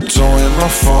my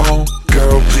phone,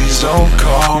 girl, please don't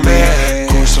call me. Of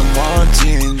course I'm on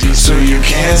TNT, so you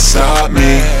can't stop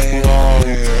me.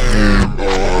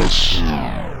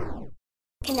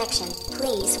 Connection,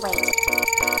 please wait.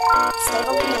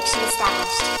 Stable connection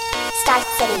established. Start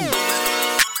sitting.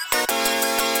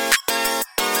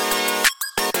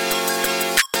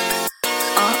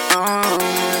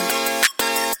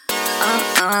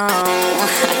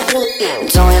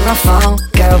 Don't hit my phone,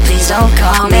 girl, please don't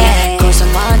call me.